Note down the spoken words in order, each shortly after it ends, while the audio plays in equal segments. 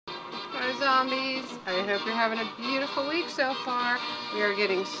zombies. I hope you're having a beautiful week so far. We are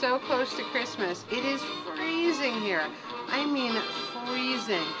getting so close to Christmas. It is freezing here. I mean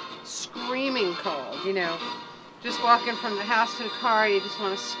freezing. Screaming cold, you know. Just walking from the house to the car, you just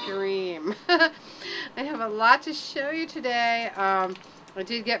want to scream. I have a lot to show you today. I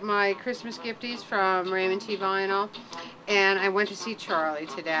did get my Christmas gifties from RaymondT Vinyl, and I went to see Charlie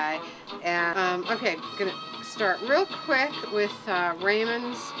today. And okay, gonna start real quick with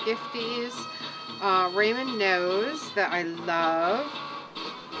Raymond's Gifties. Raymond knows that I love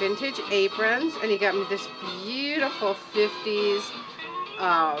vintage aprons, and he got me this beautiful 50s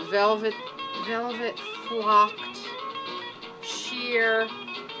velvet flocked sheer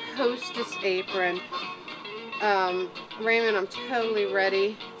hostess apron. Raymond, I'm totally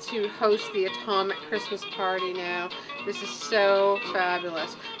ready to host the Atomic Christmas party now. This is so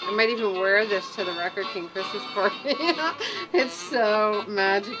fabulous. I might even wear this to the Record King Christmas party. It's so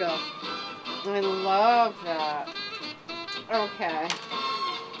magical. I love that. Okay.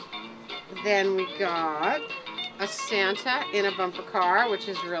 Then we got a Santa in a bumper car, which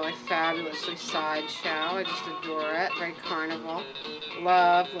is really fabulously sideshow. I just adore it. Very carnival.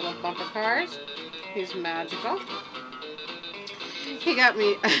 Love little bumper cars. He's magical. He got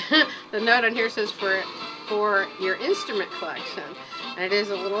me, the note on here says for your instrument collection. And it is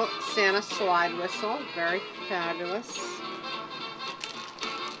a little Santa slide whistle. Very fabulous.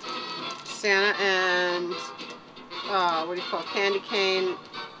 Santa and, what do you call it? Candy cane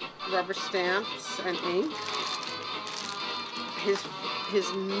rubber stamps and ink.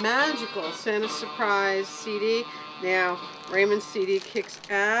 His magical Santa Surprise CD. Now, Raymond's CD kicks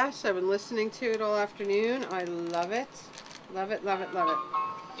ass. I've been listening to it all afternoon. I love it. Love it, love it, love it.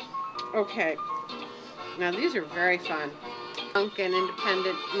 Okay. Now, these are very fun. Punk and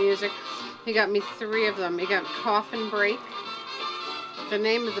independent music. He got me 3 of them. He got Coffin Break. The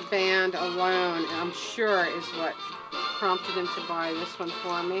name of the band alone, I'm sure, is what prompted him to buy this one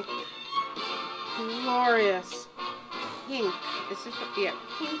for me. Glorious. Pink. Is this what? Yeah,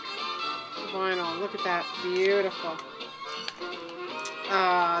 pink vinyl. Look at that. Beautiful.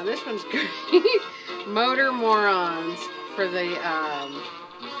 This one's great. Motor Morons for the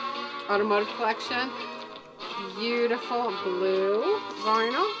automotive collection. Beautiful blue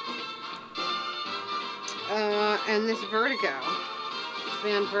vinyl. And this Vertigo. This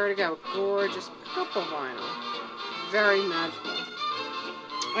band Vertigo. Gorgeous purple vinyl. Very magical.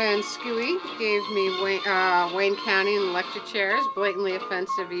 And Scooey gave me Wayne County and Electric Chairs, Blatantly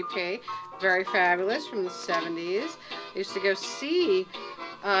Offensive EP. Very fabulous, from the 70s. I used to go see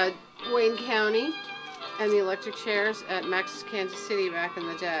Wayne County and the Electric Chairs at Max's Kansas City back in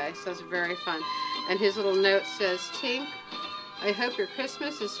the day, so it's very fun. And his little note says, Tink, I hope your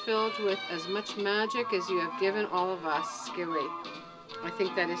Christmas is filled with as much magic as you have given all of us, Scooey. I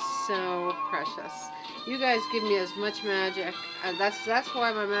think that is so precious. You guys give me as much magic. That's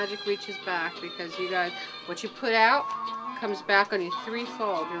why my magic reaches back, because you guys, what you put out comes back on you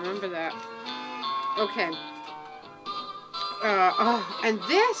threefold. Remember that. Okay. And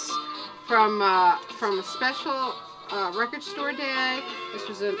this from a special record store day. This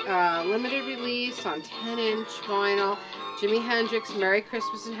was a limited release on 10-inch vinyl. Jimi Hendrix, Merry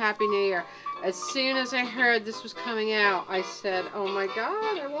Christmas and Happy New Year. As soon as I heard this was coming out, I said, oh my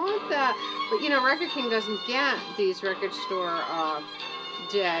God, I want that. But you know, Record King doesn't get these record store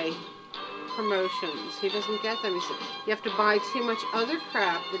day promotions. He doesn't get them. He said, you have to buy too much other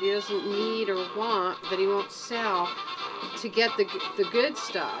crap that he doesn't need or want, that he won't sell, to get the good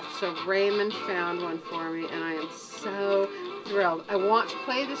stuff. So Raymond found one for me, and I am so thrilled. I want to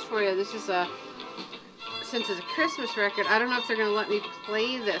play this for you. This is since it's a Christmas record, I don't know if they're going to let me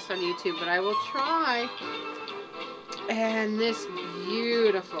play this on YouTube, but I will try. And this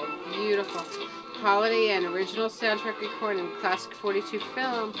beautiful, beautiful holiday and original soundtrack recording, classic 42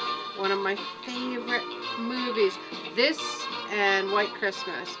 film, one of my favorite movies. This and White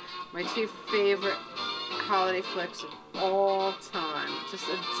Christmas, my 2 favorite holiday flicks of all time. Just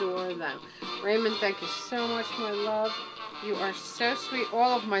adore them. Raymond, thank you so much, my love. You are so sweet.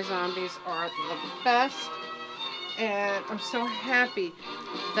 All of my zombies are the best. And I'm so happy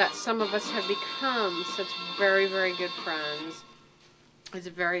that some of us have become such very, very good friends. It's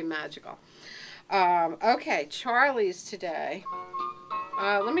very magical. Okay, Charlie's today.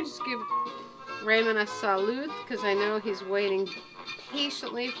 Let me just give Raymond a salute, because I know he's waiting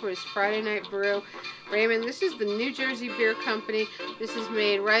patiently for his Friday night brew. Raymond, this is the New Jersey Beer Company. This is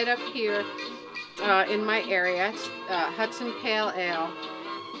made right up here in my area. It's Hudson Pale Ale.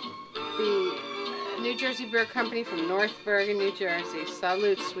 The New Jersey Beer Company from North Bergen, New Jersey.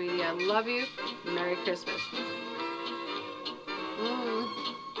 Salute, sweetie. I love you. Merry Christmas.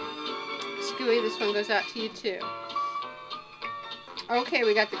 Gooey, this one goes out to you too. Okay,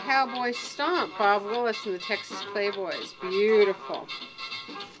 we got the Cowboy Stomp, Bob Willis and the Texas Playboys. Beautiful.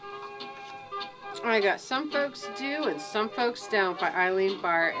 I got Some Folks Do and Some Folks Don't by Eileen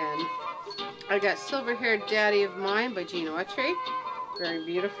Barton. I got Silver Haired Daddy of Mine by Gene Autry. Very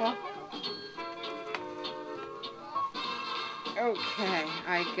beautiful. Okay,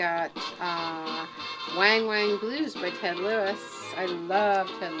 I got Wang Wang Blues by Ted Lewis. I love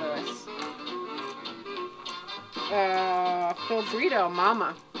Ted Lewis. Phil Brito,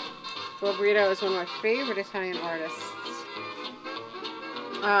 Mama. Phil Brito is one of my favorite Italian artists.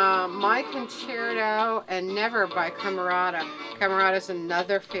 My Concerto and Never by Camerata. Camerata is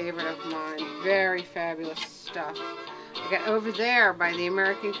another favorite of mine. Very fabulous stuff. I got Over There by the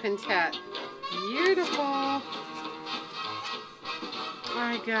American Quintet. Beautiful.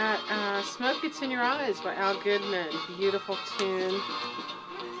 I got Smoke Gets in Your Eyes by Al Goodman. Beautiful tune.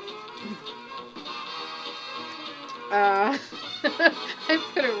 I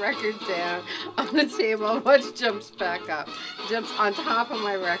put a record down on the table. Watch jumps back up. Jumps on top of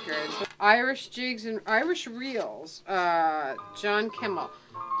my records. Irish Jigs and Irish Reels. John Kimmel.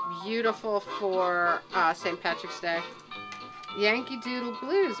 Beautiful for St. Patrick's Day. Yankee Doodle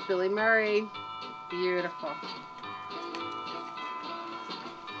Blues. Billy Murray. Beautiful.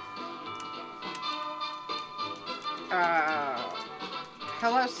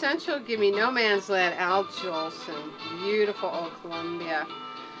 Hello Central, Give Me No Man's Land, Al Jolson. Beautiful old Columbia.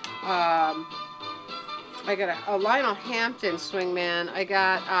 I got a Lionel Hampton Swingman. I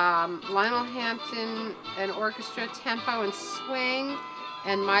got Lionel Hampton and Orchestra, Tempo and Swing,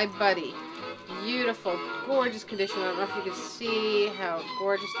 and My Buddy. Beautiful, gorgeous condition. I don't know if you can see how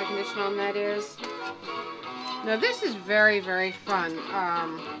gorgeous the condition on that is. Now this is very, very fun.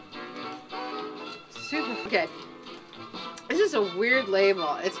 Super good. This is a weird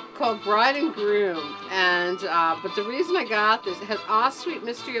label. It's called Bride and Groom, and but the reason I got this, it has Ah Sweet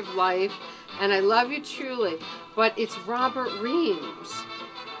Mystery of Life and I Love You Truly, but it's Robert Reams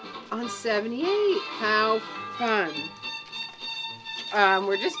on 78. How fun.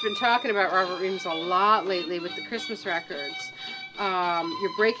 We've just been talking about Robert Reams a lot lately with the Christmas records.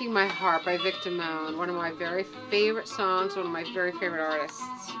 You're Breaking My Heart by Vic Damone, one of my very favorite songs, one of my very favorite artists.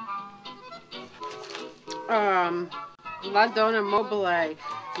 La Donna Mobile,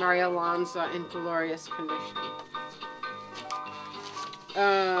 Maria Lanza in Glorious Condition.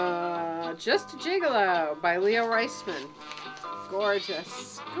 Just a Gigolo by Leo Reisman.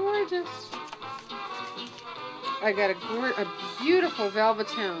 Gorgeous, gorgeous. I got a beautiful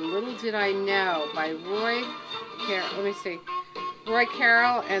Velvetone, Little Did I Know by Roy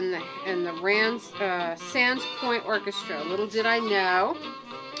Carroll and the Sands Point Orchestra. Little Did I Know.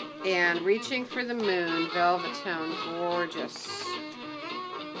 And Reaching for the Moon, Velvetone, gorgeous.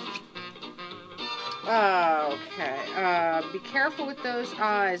 Okay, Be Careful with Those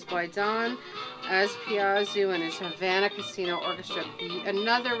Eyes by Don Azpiazu and his Havana Casino Orchestra.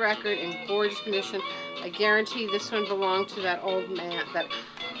 Another record in gorgeous condition. I guarantee this one belonged to that old man, that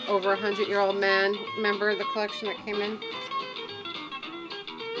over 100-year-old man. Remember the collection that came in?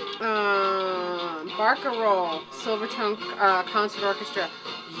 Barcarolle, Silvertone Concert Orchestra.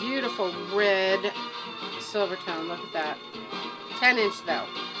 Beautiful red Silvertone. Look at that. 10-inch though.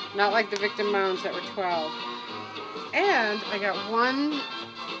 Not like the Vic Damones that were 12. And I got one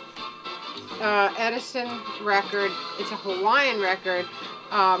Edison record. It's a Hawaiian record.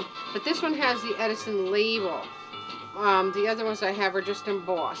 But this one has the Edison label. The other ones I have are just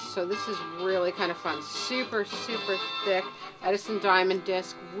embossed. So this is really kind of fun. Super, super thick Edison diamond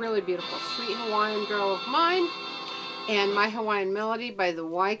disc. Really beautiful. Sweet Hawaiian Girl of Mine. And My Hawaiian Melody by the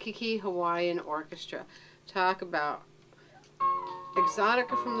Waikiki Hawaiian Orchestra. Talk about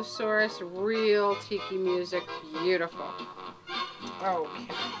exotica from the source, real tiki music, beautiful. Okay,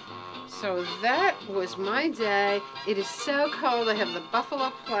 so that was my day. It is so cold. I have the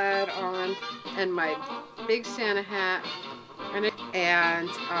buffalo plaid on and my big Santa hat. And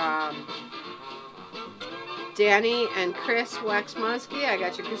Danny and Chris Waxmonsky, I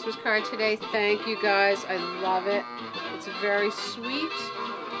got your Christmas card today. Thank you guys. I love it. It's very sweet.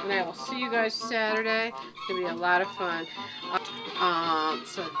 And I will see you guys Saturday. It's going to be a lot of fun.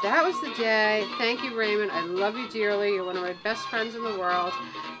 So that was the day. Thank you, Raymond. I love you dearly. You're one of my best friends in the world.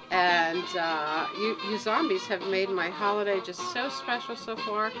 And you zombies have made my holiday just so special so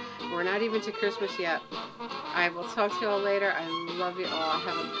far. We're not even to Christmas yet. I will talk to you all later. I love you all.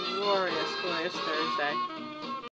 Have a glorious, glorious Thursday.